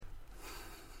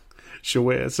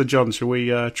So John, shall we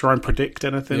try and predict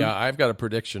anything? Yeah, I've got a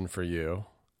prediction for you.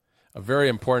 A very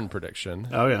important prediction.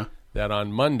 Oh, yeah. That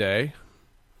on Monday,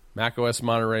 macOS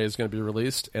Monterey is going to be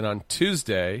released, and on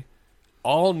Tuesday,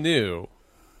 all new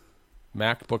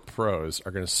MacBook Pros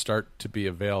are going to start to be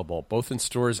available, both in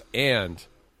stores and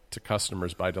to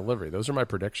customers by delivery. Those are my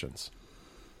predictions.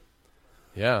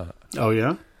 Yeah. Oh,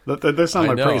 yeah? They sound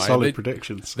like pretty solid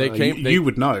predictions. You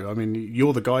would know. I mean,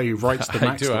 you're the guy who writes the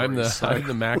Mac stories. I'm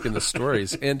the Mac in the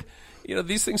stories. And,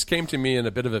 these things came to me in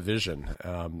a bit of a vision.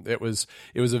 It was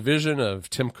a vision of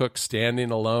Tim Cook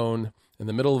standing alone in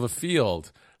the middle of a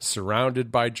field,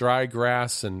 surrounded by dry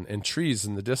grass and trees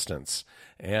in the distance.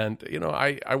 And,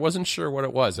 I wasn't sure what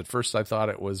it was. At first, I thought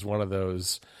it was one of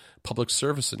those public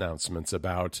service announcements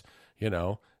about,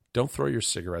 don't throw your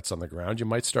cigarettes on the ground. You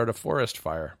might start a forest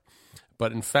fire.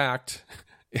 But in fact,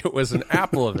 it was an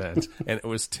Apple event, and it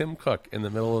was Tim Cook in the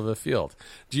middle of a field.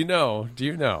 Do you know,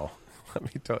 let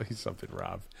me tell you something,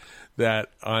 Rob,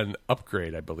 that on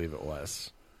Upgrade, I believe it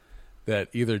was, that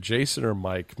either Jason or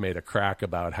Mike made a crack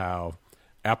about how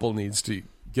Apple needs to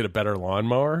get a better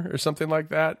lawnmower or something like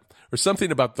that, or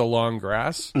something about the long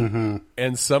grass,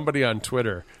 and somebody on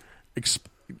Twitter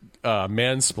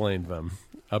mansplained them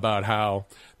about how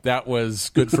that was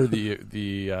good for the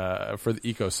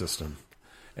ecosystem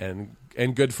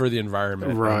and good for the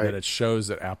environment, right? And that it shows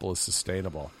that Apple is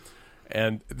sustainable.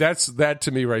 And that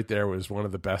to me right there was one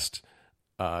of the best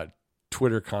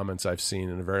Twitter comments I've seen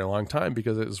in a very long time,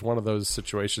 because it was one of those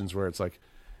situations where it's like,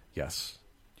 yes,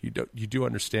 you do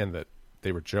understand that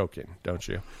they were joking, don't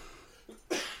you?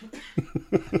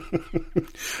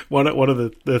 One of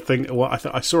the thing,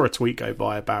 I saw a tweet go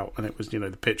by about, and it was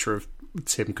the picture of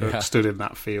Tim Cook stood in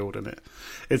that field, and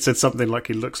it said something like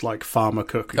he looks like Farmer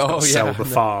Cook who's got to sell the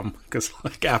farm because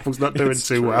Apple's not doing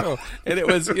too well. And it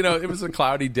was it was a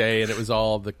cloudy day, and it was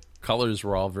all the colors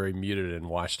were all very muted and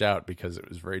washed out because it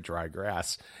was very dry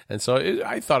grass. And so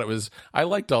I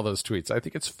liked all those tweets. I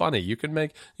think it's funny. You can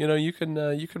make you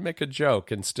can make a joke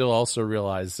and still also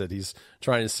realize that he's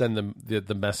trying to send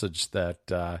the message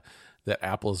that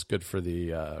Apple is good for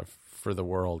the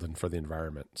world and for the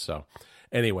environment. So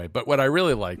anyway, but what I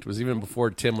really liked was, even before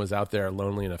Tim was out there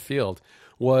lonely in a field,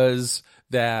 was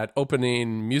that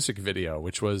opening music video,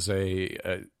 which was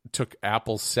took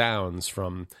Apple sounds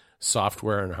from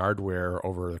software and hardware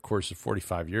over the course of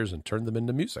 45 years and turned them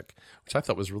into music, which I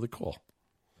thought was really cool.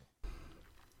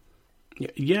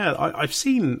 Yeah, I've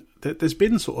seen that there's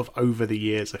been sort of over the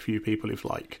years a few people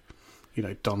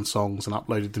who've done songs and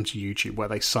uploaded them to YouTube where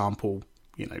they sample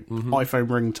iPhone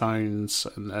ringtones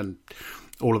and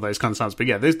all of those kind of sounds. But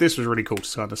yeah, this was really cool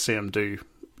to kind of see them do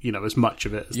as much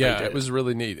of it as they did. It was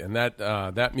really neat. And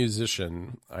that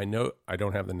musician, I know I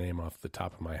don't have the name off the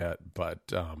top of my head, but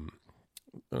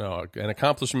an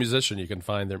accomplished musician, you can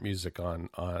find their music on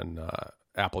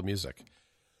Apple Music.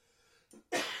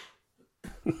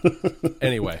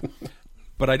 Anyway,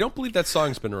 but I don't believe that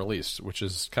song's been released, which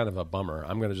is kind of a bummer.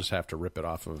 I'm going to just have to rip it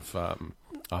off of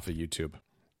YouTube.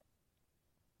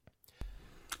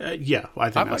 Yeah, I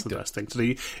think that's the best thing to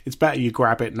do. It's better you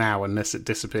grab it now unless it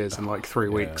disappears in like 3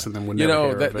 weeks, and then we'll never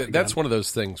hear of it again. That's one of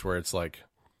those things where it's like,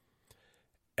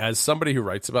 as somebody who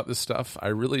writes about this stuff, I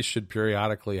really should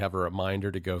periodically have a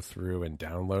reminder to go through and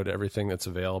download everything that's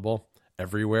available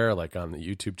everywhere, like on the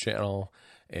YouTube channel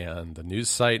and the news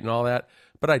site and all that.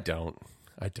 But I don't.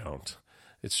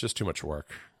 It's just too much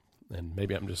work, and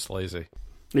maybe I'm just lazy.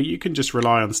 You can just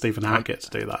rely on Stephen Hackett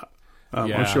to do that.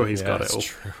 I'm sure he's got it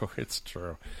all. It's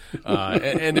true.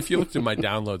 And if you looked in my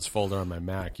downloads folder on my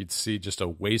Mac, you'd see just a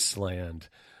wasteland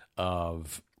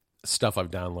of stuff I've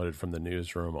downloaded from the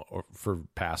newsroom or for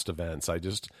past events. I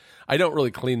don't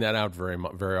really clean that out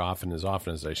very often as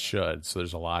I should. So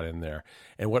there's a lot in there.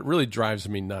 And what really drives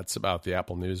me nuts about the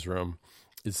Apple newsroom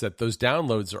is that those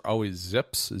downloads are always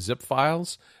zip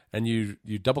files, and you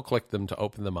double click them to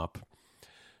open them up.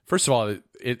 First of all,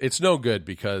 it's no good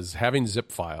because having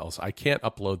zip files, I can't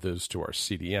upload those to our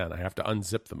CDN. I have to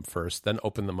unzip them first, then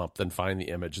open them up, then find the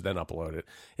image, then upload it.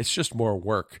 It's just more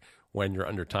work when you're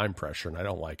under time pressure, and I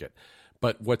don't like it.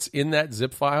 But what's in that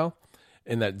zip file,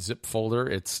 in that zip folder,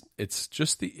 it's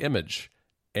just the image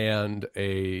and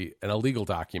an illegal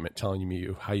document telling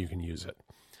you how you can use it.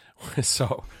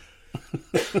 So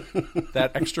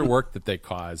that extra work that they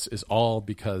cause is all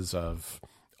because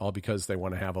they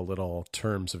want to have a little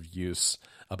terms of use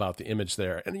about the image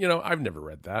there. And, I've never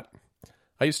read that.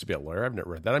 I used to be a lawyer. I've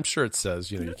never read that. I'm sure it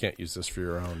says, you can't use this for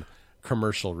your own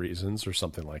commercial reasons or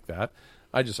something like that.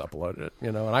 I just uploaded it,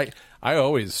 and I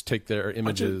always take their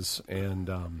images and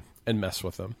mess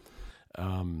with them.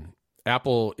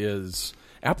 Apple is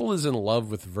in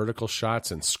love with vertical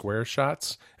shots and square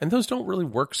shots, and those don't really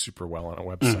work super well on a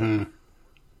website. Mm-hmm.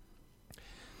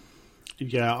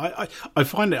 Yeah, I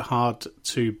find it hard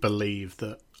to believe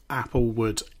that Apple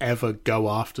would ever go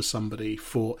after somebody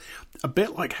for a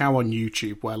bit like how on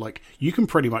YouTube, where like you can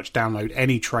pretty much download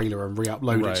any trailer and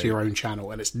re-upload it to your own channel,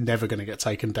 and it's never going to get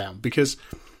taken down because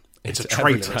it's a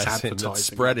trailer, it's advertising, it's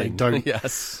spreading. They don't,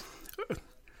 yes,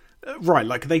 right?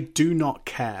 Like they do not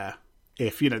care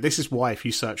if this is why if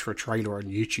you search for a trailer on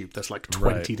YouTube, there's like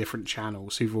 20 different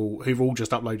channels who've all just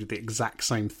uploaded the exact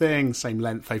same thing, same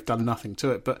length. They've done nothing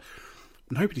to it, but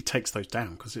nobody takes those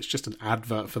down because it's just an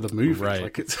advert for the movie. Right.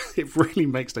 Like it really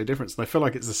makes no difference. And I feel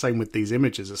like it's the same with these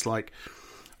images. It's like,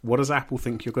 what does Apple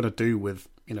think you're going to do with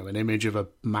an image of a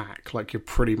Mac? Like you're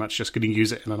pretty much just going to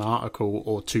use it in an article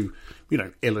or to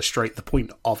illustrate the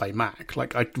point of a Mac.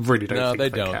 Like I really don't. No, think they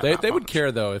don't. They would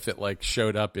care though if it like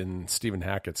showed up in Stephen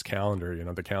Hackett's calendar.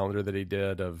 The calendar that he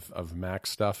did of Mac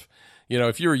stuff.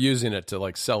 If you were using it to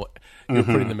like sell, you're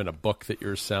putting them in a book that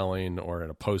you're selling or in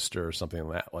a poster or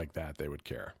something like that, they would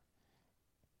care.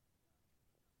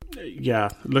 Yeah,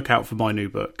 look out for my new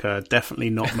book. Definitely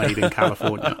not made in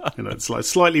California. It's like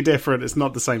slightly different. It's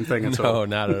not the same thing at all.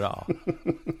 No, not at all.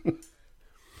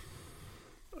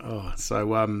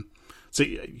 So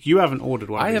you haven't ordered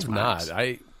one of I these have Macs?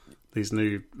 not. These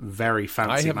new very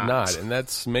fancy I have Macs. not, and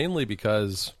that's mainly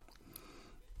because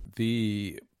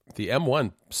the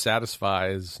M1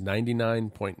 satisfies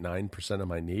 99.9% of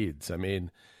my needs. I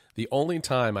mean, the only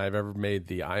time I've ever made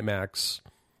the iMac's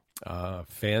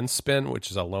fan spin,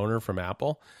 which is a loaner from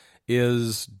Apple,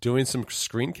 is doing some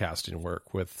screencasting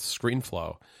work with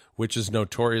ScreenFlow, which is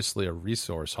notoriously a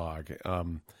resource hog.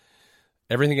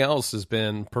 Everything else has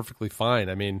been perfectly fine.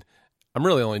 I mean, I'm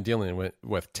really only dealing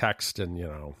with text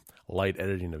and, light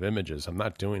editing of images. I'm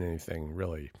not doing anything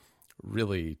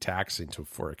really taxing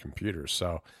for a computer.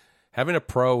 So having a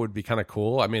Pro would be kind of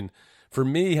cool. I mean, for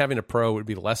me, having a Pro would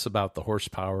be less about the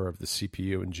horsepower of the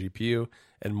CPU and GPU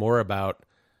and more about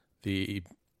the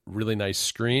really nice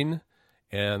screen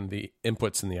and the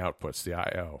inputs and the outputs, the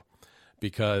I/O.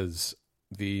 Because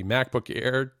the MacBook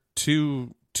Air,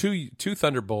 two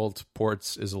Thunderbolt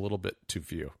ports is a little bit too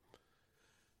few.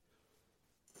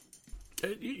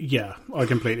 Yeah, I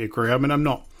completely agree. I mean,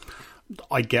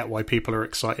 I get why people are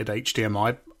excited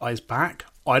HDMI is back.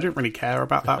 I don't really care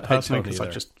about that personally because I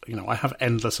just, I have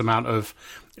endless amount of,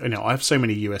 I have so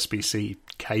many USB-C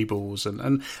cables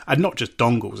and not just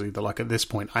dongles either. Like at this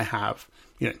point I have,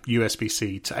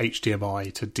 USB-C to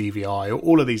HDMI to DVI,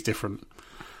 all of these different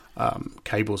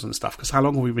cables and stuff. Because how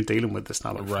long have we been dealing with this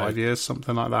now? Like 5 years,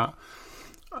 something like that.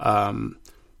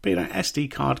 But SD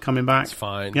card coming back. It's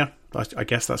fine. Yeah, I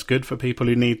guess that's good for people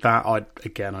who need that. I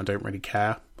don't really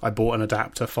care. I bought an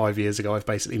adapter 5 years ago. I've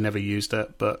basically never used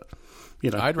it, but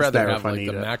I'd rather have like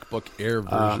the MacBook Air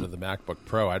version of the MacBook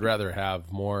Pro. I'd rather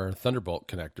have more Thunderbolt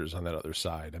connectors on that other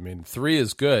side. I mean, 3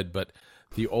 is good, but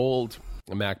the old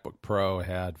MacBook Pro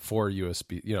had 4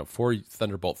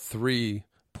 Thunderbolt 3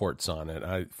 ports on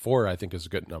it. 4, I think, is a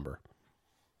good number.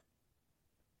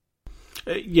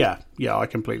 Yeah, I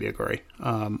completely agree.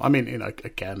 I mean,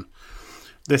 again,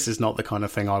 this is not the kind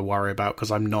of thing I worry about because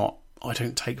I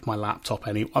don't take my laptop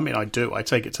I mean, I do. I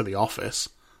take it to the office,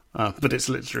 but it's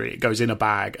literally, it goes in a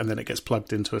bag and then it gets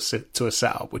plugged into a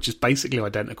setup, which is basically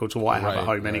identical to what I have at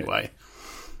home anyway.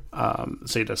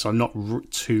 So I'm not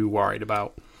too worried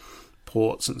about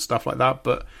ports and stuff like that.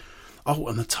 But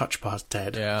and the touch bar's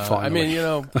dead. Yeah, finally.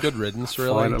 I mean, good riddance,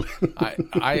 really.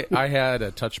 I had a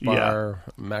touch bar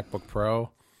MacBook Pro,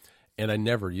 and I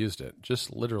never used it.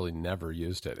 Just literally never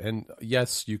used it. And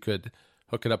yes, you could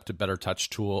hook it up to Better Touch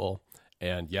Tool,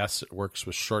 and yes, it works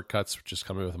with shortcuts, which is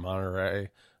coming with Monterey,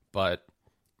 but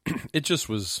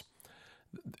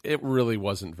it really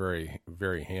wasn't very,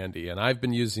 very handy. And I've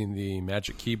been using the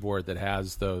Magic Keyboard that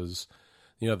has those,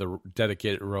 the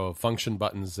dedicated row of function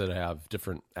buttons that have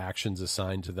different actions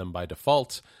assigned to them by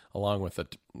default, along with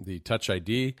the Touch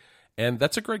ID. And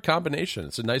that's a great combination.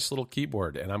 It's a nice little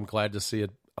keyboard, and I'm glad to see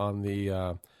it on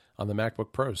the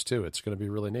MacBook Pros too. It's going to be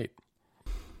really neat.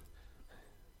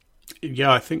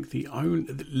 Yeah, I think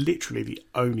literally the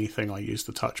only thing I use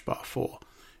the touch bar for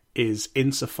is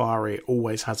in Safari it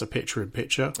always has a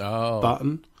picture-in-picture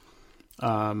button.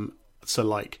 So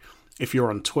like if you're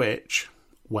on Twitch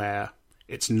where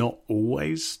it's not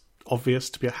always obvious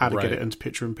to how to get it into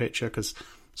picture-in-picture because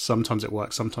sometimes it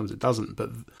works, sometimes it doesn't, but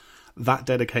that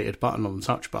dedicated button on the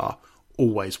touch bar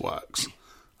always works.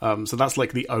 So that's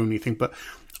like the only thing, but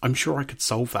I'm sure I could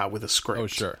solve that with a script. Oh,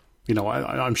 sure.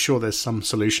 I'm sure there's some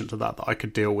solution to that I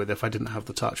could deal with if I didn't have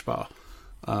the touch bar.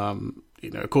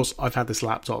 Of course, I've had this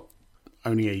laptop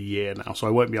only a year now, so I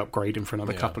won't be upgrading for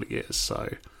another couple of years.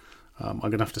 So I'm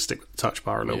going to have to stick with the touch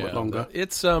bar a little bit longer.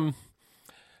 It's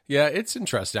it's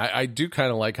interesting. I do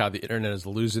kind of like how the internet is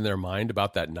losing their mind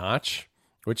about that notch,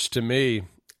 which to me,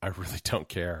 I really don't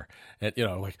care. And,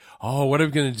 like, oh, what are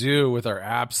we going to do with our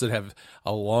apps that have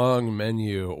a long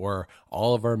menu, or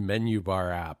all of our menu bar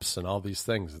apps and all these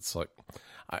things? It's like,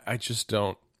 I just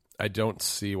don't. I don't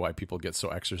see why people get so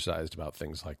exercised about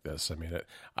things like this. I mean,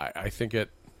 I think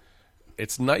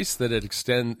it's nice that it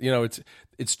extends.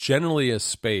 It's generally a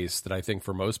space that I think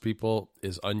for most people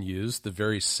is unused. The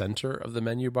very center of the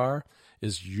menu bar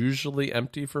is usually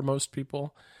empty for most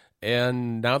people.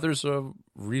 And now there's a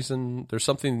reason, there's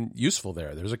something useful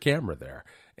there. There's a camera there,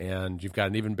 and you've got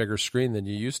an even bigger screen than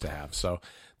you used to have. So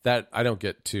that, I don't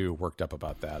get too worked up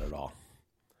about that at all.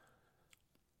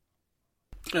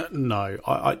 No,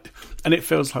 and it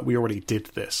feels like we already did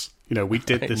this. We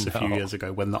did this a few years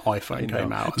ago when the iPhone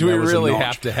came out. Do we really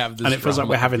have to have this? And it feels like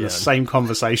we're having the same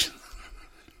conversation.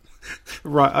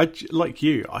 Right, like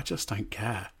you, I just don't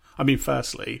care. I mean,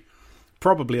 firstly,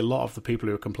 probably a lot of the people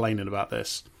who are complaining about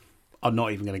this are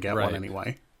not even going to get one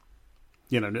anyway.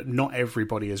 Not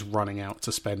everybody is running out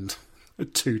to spend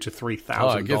 $2,000 to $3,000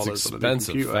 on a new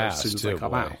computer as soon as they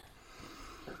come out.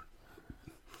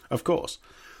 Of course.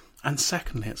 And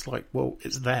secondly, it's like, well,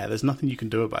 it's there. There's nothing you can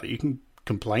do about it. You can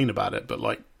complain about it, but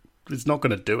it's not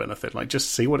going to do anything.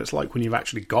 Just see what it's like when you've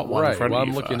actually got one in front of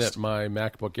you. I'm looking at my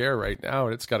MacBook Air right now,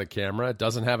 and it's got a camera. It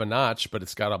doesn't have a notch, but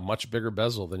it's got a much bigger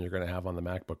bezel than you're going to have on the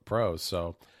MacBook Pro.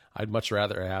 So I'd much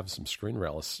rather have some screen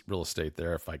real estate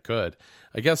there if I could.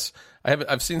 I guess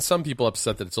I've seen some people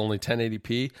upset that it's only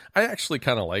 1080p. I actually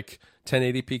kind of like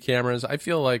 1080p cameras. I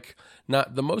feel like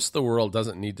most of the world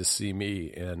doesn't need to see me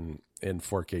in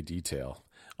 4K detail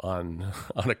on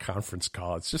a conference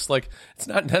call. It's just like, it's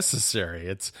not necessary.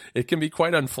 It can be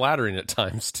quite unflattering at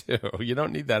times too. You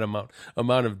don't need that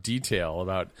amount of detail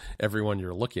about everyone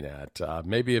you're looking at.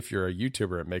 Maybe if you're a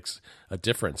YouTuber, it makes a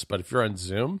difference. But if you're on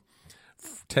Zoom,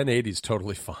 1080 is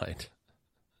totally fine.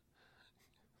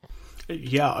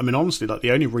 Yeah, I mean, honestly,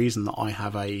 the only reason that I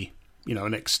have an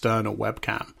external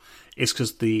webcam is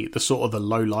because the sort of the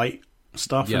low light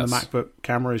stuff in the MacBook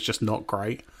camera is just not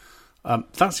great.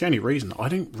 That's the only reason. I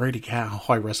don't really care how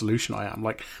high resolution I am.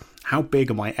 How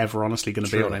big am I ever honestly going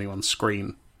to be on anyone's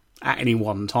screen at any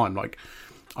one time?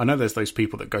 I know there's those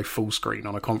people that go full screen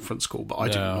on a conference call, but I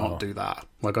do not do that.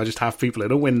 I just have people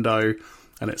in a window,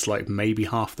 and it's maybe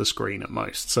half the screen at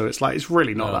most. So it's it's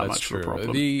really not that much of a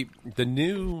problem. The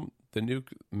new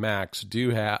Macs do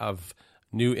have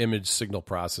new image signal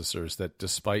processors that,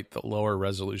 despite the lower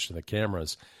resolution of the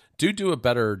cameras, do a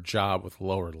better job with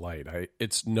lower light.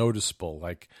 It's noticeable.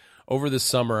 Over the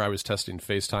summer, I was testing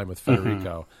FaceTime with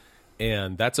Federico,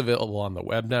 and that's available on the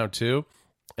web now too.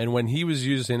 And when he was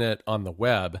using it on the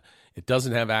web, it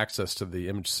doesn't have access to the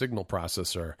image signal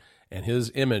processor, and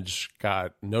his image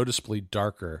got noticeably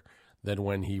darker than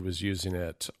when he was using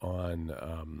it on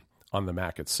the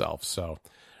Mac itself. So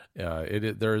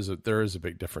there is a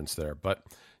big difference there. But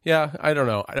yeah, I don't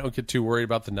know. I don't get too worried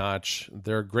about the notch.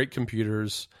 They're great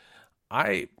computers.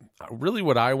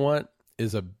 What I want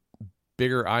is a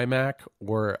bigger iMac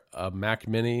or a Mac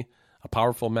Mini, a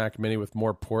powerful Mac Mini with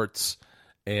more ports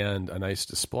and a nice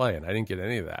display. And I didn't get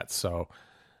any of that. So,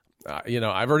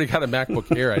 I've already got a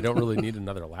MacBook Air. I don't really need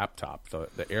another laptop.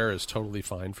 The Air is totally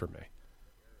fine for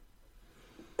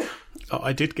me.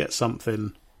 I did get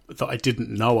something that I didn't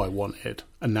know I wanted,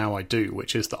 and now I do,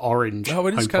 which is the orange. Oh,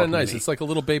 it is kind of nice. Mini. It's like a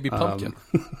little baby pumpkin.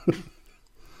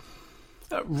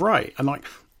 Right. And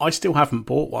I still haven't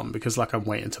bought one because I'm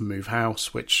waiting to move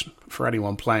house, which for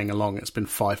anyone playing along, it's been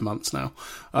 5 months now.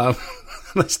 I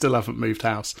still haven't moved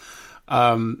house.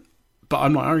 But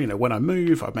I'm when I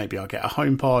move, maybe I'll get a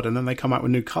HomePod, and then they come out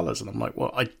with new colours, and I'm like,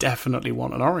 well, I definitely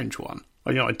want an orange one.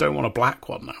 I don't want a black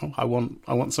one now. I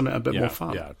want something a bit more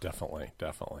fun. Yeah, definitely.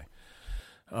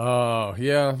 Oh,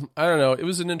 yeah. I don't know. It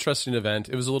was an interesting event.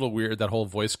 It was a little weird, that whole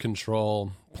voice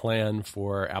control plan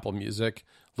for Apple Music.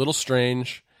 A little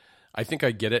strange. I think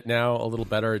I get it now a little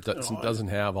better. It doesn't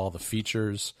have all the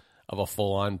features of a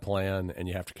full-on plan, and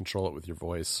you have to control it with your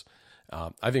voice.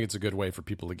 I think it's a good way for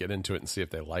people to get into it and see if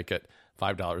they like it.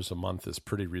 $5 a month is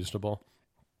pretty reasonable.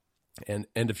 And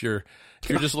if you're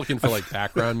just looking for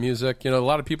background music, a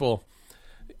lot of people.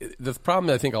 The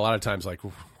problem, I think, a lot of times,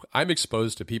 I'm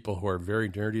exposed to people who are very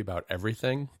nerdy about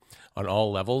everything on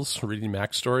all levels, reading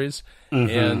Mac stories,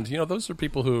 and those are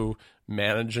people who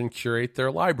manage and curate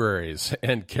their libraries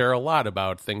and care a lot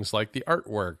about things like the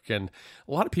artwork. And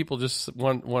a lot of people just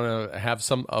want to have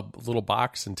a little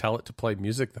box and tell it to play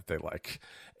music that they like.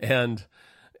 And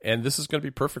this is going to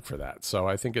be perfect for that. So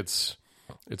I think it's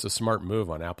It's a smart move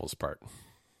on Apple's part.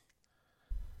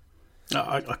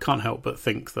 I can't help but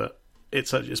think that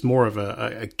it's more of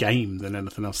a game than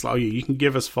anything else. Like, oh yeah, you can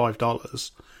give us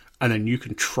 $5 and then you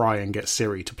can try and get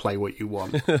Siri to play what you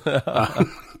want.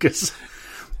 Because,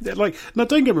 like, no,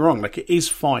 don't get me wrong, like, it is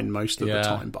fine most of the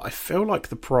time, but I feel like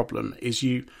the problem is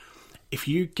if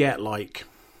you get, like,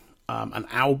 an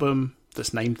album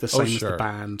that's named the same as the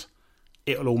band,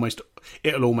 it'll almost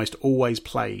always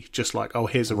play just like, oh,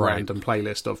 here's a random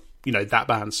playlist of, you know, that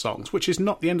band's songs, which is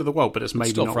not the end of the world, but it's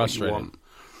maybe not what you want.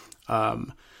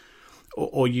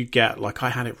 Or you get, like, I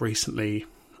had it recently,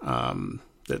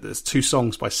 there's 2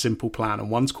 songs by Simple Plan, and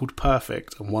one's called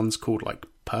Perfect, and one's called, like,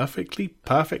 Perfectly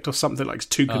Perfect, or something, like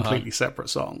 2 completely separate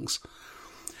songs.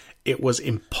 It was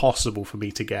impossible for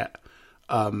me to get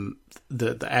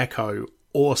the Echo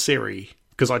or Siri,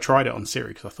 because I tried it on Siri,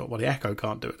 because I thought, well, the Echo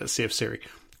can't do it, let's see if Siri.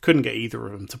 Couldn't get either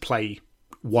of them to play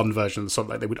one version of the song.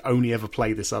 Like, they would only ever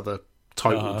play this other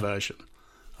total version.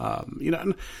 You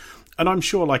know, and I'm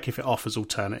sure, like, if it offers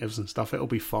alternatives and stuff, it'll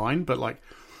be fine. But, like,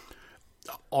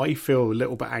 I feel a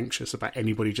little bit anxious about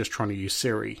anybody just trying to use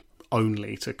Siri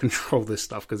only to control this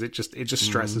stuff, because it just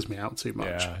stresses me out too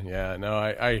much. Yeah. No,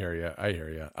 I hear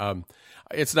you.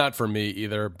 It's not for me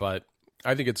either, but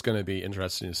I think it's going to be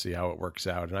interesting to see how it works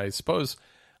out. And I suppose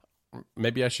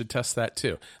maybe I should test that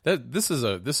too. This is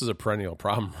a perennial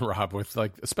problem, Rob, with,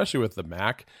 like, especially with the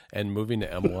Mac and moving to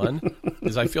M1,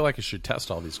 is I feel like I should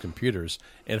test all these computers.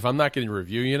 And if I'm not getting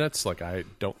review units, like I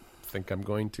don't think I'm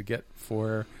going to get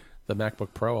for the MacBook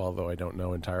Pro, although I don't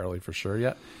know entirely for sure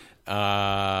yet,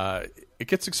 it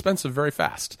gets expensive very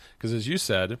fast. Because as you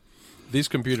said, these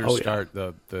computers start,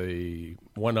 the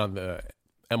one on the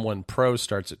M1 Pro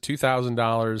starts at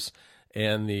 $2,000,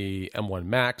 and the M1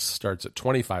 Max starts at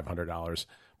 $2,500.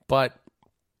 But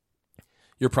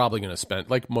you're probably going to spend,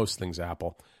 like most things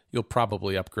Apple, you'll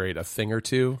probably upgrade a thing or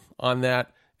two on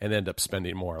that and end up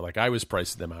spending more. Like, I was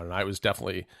pricing them out, and I was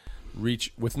definitely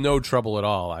with no trouble at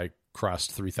all, I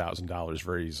crossed $3,000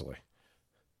 very easily.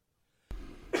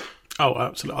 Oh,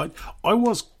 absolutely. I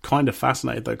was kind of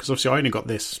fascinated, though, because obviously I only got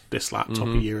this laptop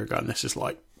a year ago, and this is,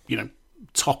 like, you know,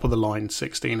 top of the line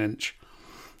 16-inch.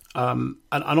 And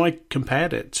I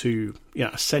compared it to, you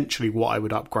know, essentially what I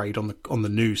would upgrade on the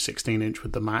new 16-inch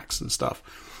with the Max and stuff.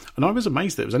 And I was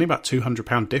amazed that it was only about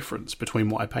 £200 difference between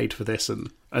what I paid for this and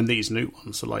these new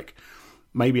ones. So, like,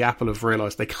 maybe Apple have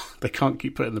realised they can't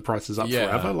keep putting the prices up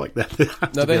forever. Like, they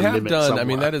have done. Somewhere. I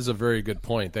mean, that is a very good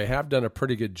point. They have done a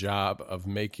pretty good job of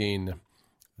making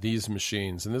these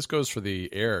machines, and this goes for the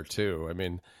Air too. I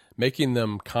mean, making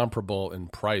them comparable in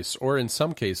price, or in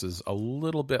some cases a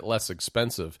little bit less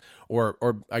expensive, or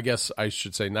I guess I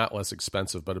should say not less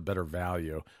expensive, but a better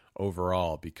value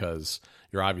overall, because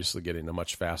you're obviously getting a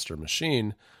much faster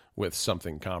machine with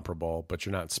something comparable, but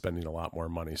you're not spending a lot more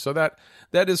money. So that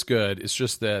is good. It's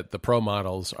just that the Pro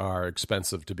models are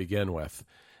expensive to begin with.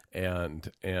 And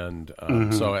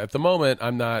so at the moment,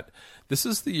 I'm not. This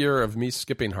is the year of me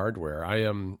skipping hardware.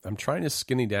 I'm trying to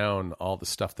skinny down all the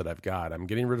stuff that I've got. I'm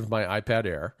getting rid of my iPad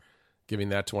Air, giving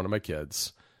that to one of my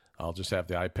kids. I'll just have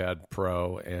the iPad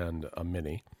Pro and a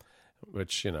Mini,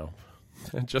 which, you know,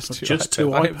 just two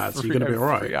iPads. You're going to be all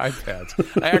right. 3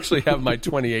 iPads. I actually have my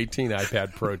 2018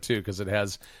 iPad Pro too, because it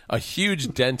has a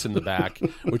huge dent in the back,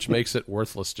 which makes it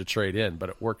worthless to trade in, but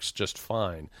it works just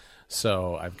fine.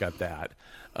 So I've got that.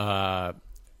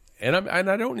 And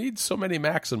I don't need so many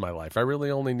Macs in my life. I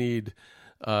really only need,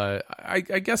 I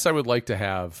guess I would like to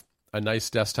have a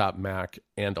nice desktop Mac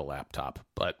and a laptop,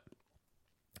 but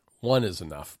one is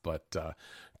enough. But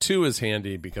 2 is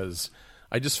handy, because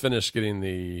I just finished getting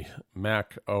the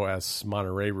Mac OS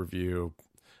Monterey review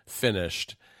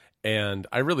finished, and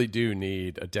I really do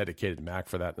need a dedicated Mac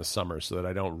for that in the summer, so that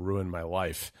I don't ruin my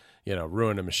life, you know,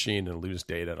 ruin a machine and lose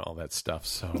data and all that stuff.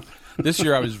 So this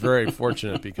year I was very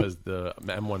fortunate, because the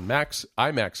M1 Max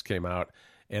iMacs came out,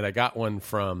 and I got one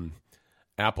from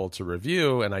Apple to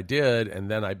review, and I did,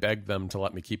 and then I begged them to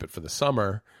let me keep it for the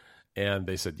summer, and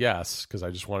they said yes, because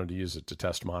I just wanted to use it to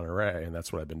test Monterey, and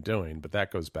that's what I've been doing. But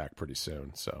that goes back pretty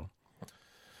soon. So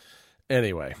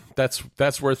anyway, that's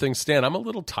where things stand. I'm a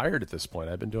little tired at this point.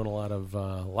 I've been doing a lot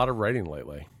of writing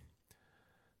lately.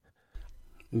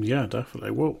 Yeah,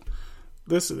 definitely. Well,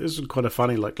 this is quite a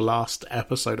funny, like, last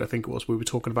episode, I think it was, we were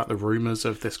talking about the rumours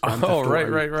of this Grand Theft Auto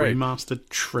remastered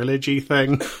trilogy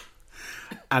thing.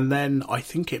 And then I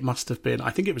think it was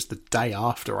the day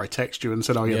after I texted you and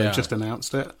said, they just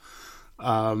announced it.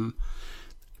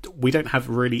 We don't have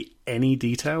really any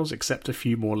details except a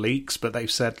few more leaks, but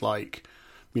they've said, like,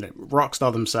 you know,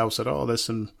 Rockstar themselves said, there's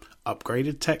some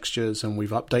upgraded textures and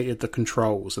we've updated the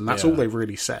controls, and that's all they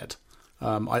really said.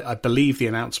 I believe the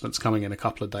announcement's coming in a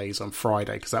couple of days on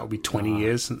Friday, because that will be 20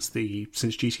 years since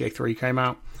GTA 3 came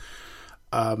out.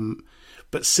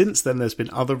 But since then, there's been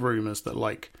other rumours that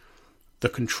like the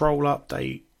control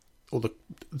update, or the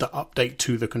update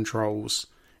to the controls,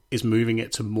 is moving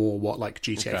it to more what like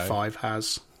GTA 5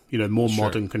 has. You know, more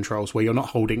modern controls where you're not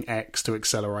holding X to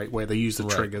accelerate, where they use the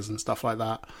triggers and stuff like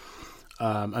that.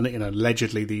 And you know,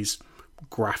 allegedly these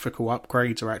graphical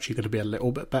upgrades are actually going to be a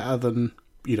little bit better than,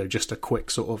 you know, just a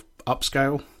quick sort of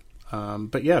upscale.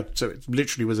 But yeah, so it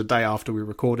literally was a day after we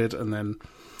recorded, and then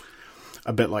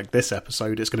a bit like this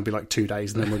episode, it's going to be like 2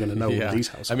 days, and then we're going to know all these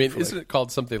houses. I mean, isn't it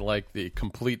called something like the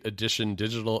Complete Edition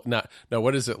Digital? No,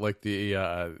 what is it, like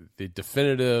the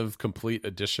Definitive Complete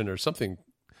Edition or something?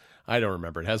 I don't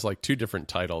remember. It has like 2 different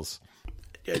titles.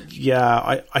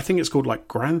 Yeah, I think it's called like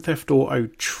Grand Theft Auto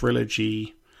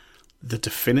Trilogy, the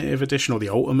Definitive Edition, or the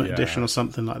Ultimate Edition, or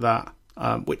something like that.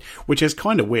 Which is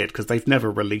kind of weird, because they've never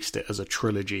released it as a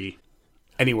trilogy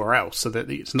anywhere else, so that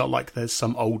it's not like there's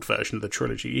some old version of the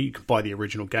trilogy. You can buy the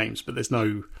original games, but there's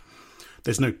no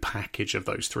package of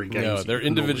those 3 games. No, they're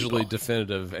individually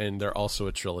definitive, and they're also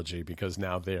a trilogy, because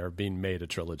now they are being made a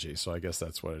trilogy. So I guess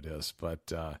that's what it is.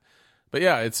 But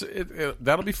yeah,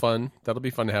 that'll be fun. That'll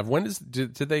be fun to have. When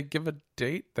did they give a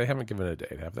date? They haven't given a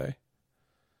date, have they?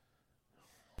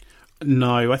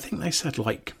 No, I think they said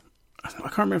like, I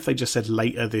can't remember if they just said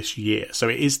later this year. So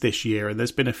it is this year, and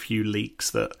there's been a few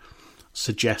leaks that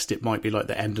suggest it might be like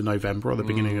the end of November or the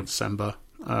beginning of December,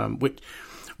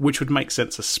 which would make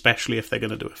sense, especially if they're going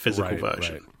to do a physical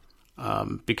version.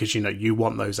 Right. Because, you know, you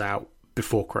want those out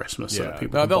before Christmas. So that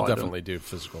people can they'll buy definitely them. do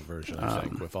physical version, I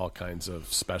think, with all kinds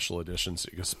of special editions.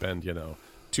 You can spend, you know,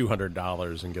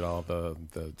 $200 and get all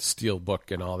the steel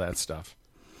book and all that stuff.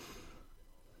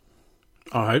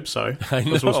 I hope so. I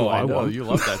know. That's also what I know. want. You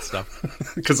love that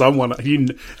stuff. Because I'm one.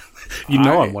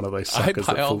 I'm one of those suckers.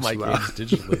 I buy that all falls my for games that.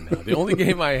 digitally now. The only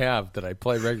game I have that I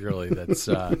play regularly that's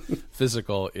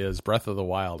physical is Breath of the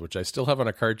Wild, which I still have on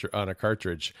a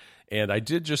cartridge. And I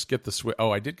did just get the Switch.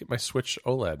 Oh, I did get my Switch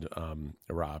OLED.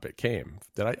 Rob, it came.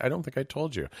 I don't think I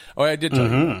told you. Oh, I did tell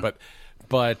you,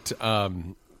 but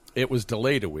it was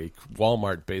delayed a week.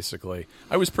 Walmart, basically.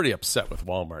 I was pretty upset with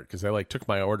Walmart, because they like took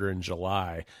my order in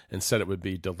July and said it would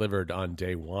be delivered on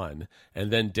day 1.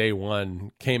 And then day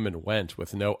 1 came and went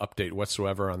with no update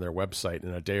whatsoever on their website.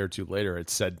 And a day or 2 later, it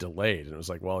said delayed. And it was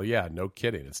like, well, yeah, no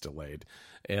kidding, it's delayed.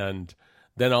 And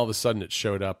then all of a sudden it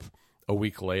showed up a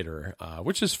week later,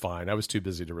 which is fine. I was too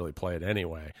busy to really play it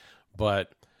anyway.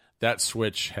 But that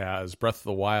Switch has Breath of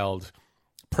the Wild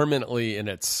permanently in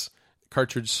its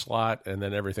cartridge slot, and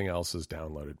then everything else is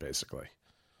downloaded, basically.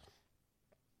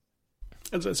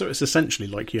 And so it's essentially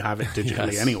like you have it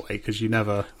digitally anyway, because you're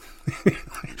never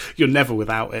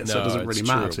without it, so it doesn't really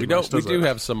matter. We do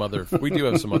have some other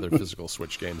physical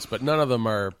Switch games, but none of them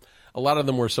are. A lot of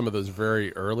them were some of those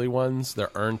very early ones.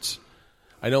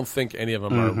 I don't think any of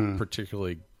them are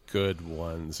particularly good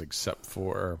ones, except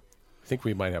for, I think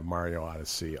we might have Mario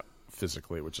Odyssey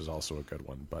physically, which is also a good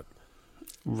one, but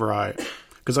right.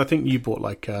 Because I think you bought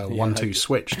like a 1-2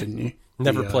 Switch, didn't you?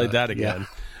 Never played that again.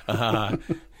 Yeah.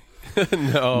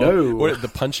 No. What, the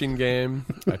punching game?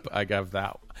 I have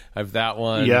that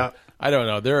one. Yeah. I don't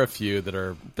know. There are a few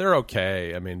they're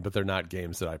okay. I mean, but they're not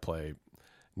games that I play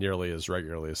nearly as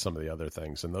regularly as some of the other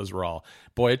things. And those were all.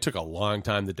 Boy, it took a long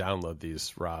time to download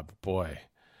these, Rob. Boy.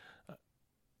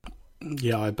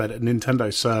 Yeah, I bet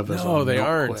Nintendo servers. No, they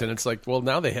aren't, quick. and it's like, well,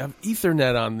 now they have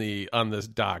Ethernet on this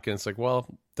dock, and it's like, well,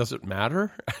 does it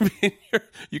matter? I mean,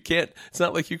 you can't. It's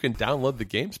not like you can download the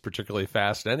games particularly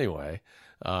fast anyway.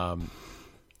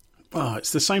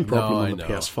 It's the same problem on the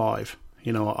PS5.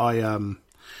 You know,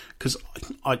 because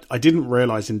I didn't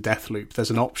realize in Deathloop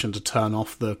there's an option to turn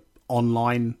off the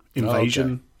online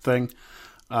invasion thing.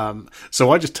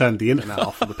 So I just turned the internet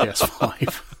off of the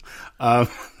PS5.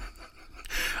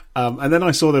 And then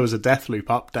I saw there was a Deathloop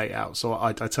update out, so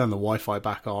I turned the Wi-Fi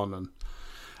back on, and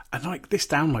like this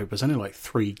download was only like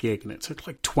 3 gig, and it took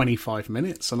like 25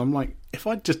 minutes. And I'm like, if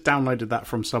I just downloaded that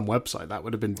from some website, that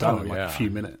would have been done in like a few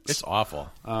minutes. It's awful.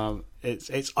 I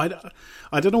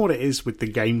don't know what it is with the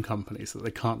game companies that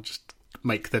they can't just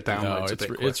make the downloads a bit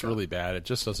quicker. It's really bad. It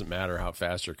just doesn't matter how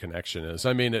fast your connection is.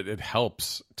 I mean, it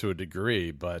helps to a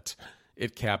degree, but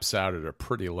it caps out at a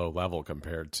pretty low level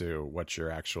compared to what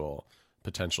your actual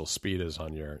potential speed is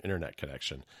on your internet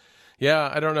connection.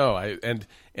 Yeah, I don't know. And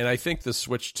I think the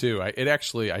Switch too.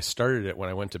 I started it when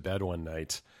I went to bed one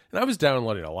night, and I was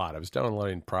downloading a lot. I was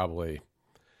downloading probably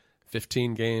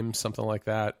 15 games, something like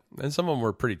that, and some of them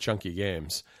were pretty chunky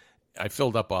games. I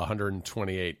filled up a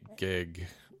 128 gig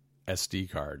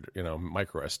SD card,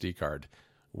 micro SD card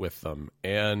with them,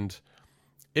 and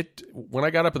when I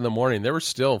got up in the morning, there were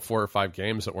still 4 or 5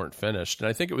 games that weren't finished, and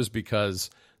I think it was because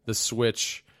the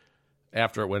Switch,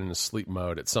 after it went into sleep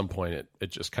mode, at some point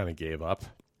it just kind of gave up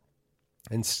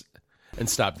and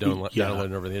stopped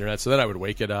downloading over the internet. So then I would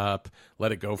wake it up,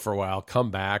 let it go for a while,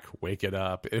 come back, wake it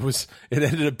up. It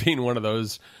ended up being one of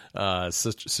those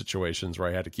situations where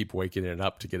I had to keep waking it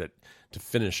up to get it to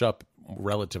finish up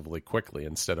relatively quickly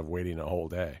instead of waiting a whole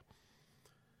day.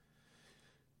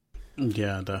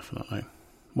 Yeah, definitely.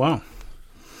 Wow.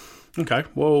 Okay.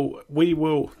 Well,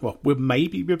 we'll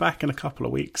maybe be back in a couple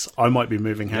of weeks. I might be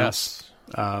moving house.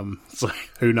 Yes. So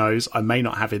who knows? I may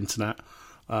not have internet.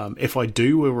 If I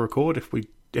do, we'll record.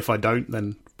 If I don't,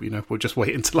 then we'll just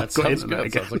wait until I've got internet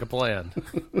again. Sounds like a plan.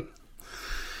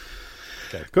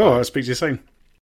 Okay. Cool. I'll speak to you soon.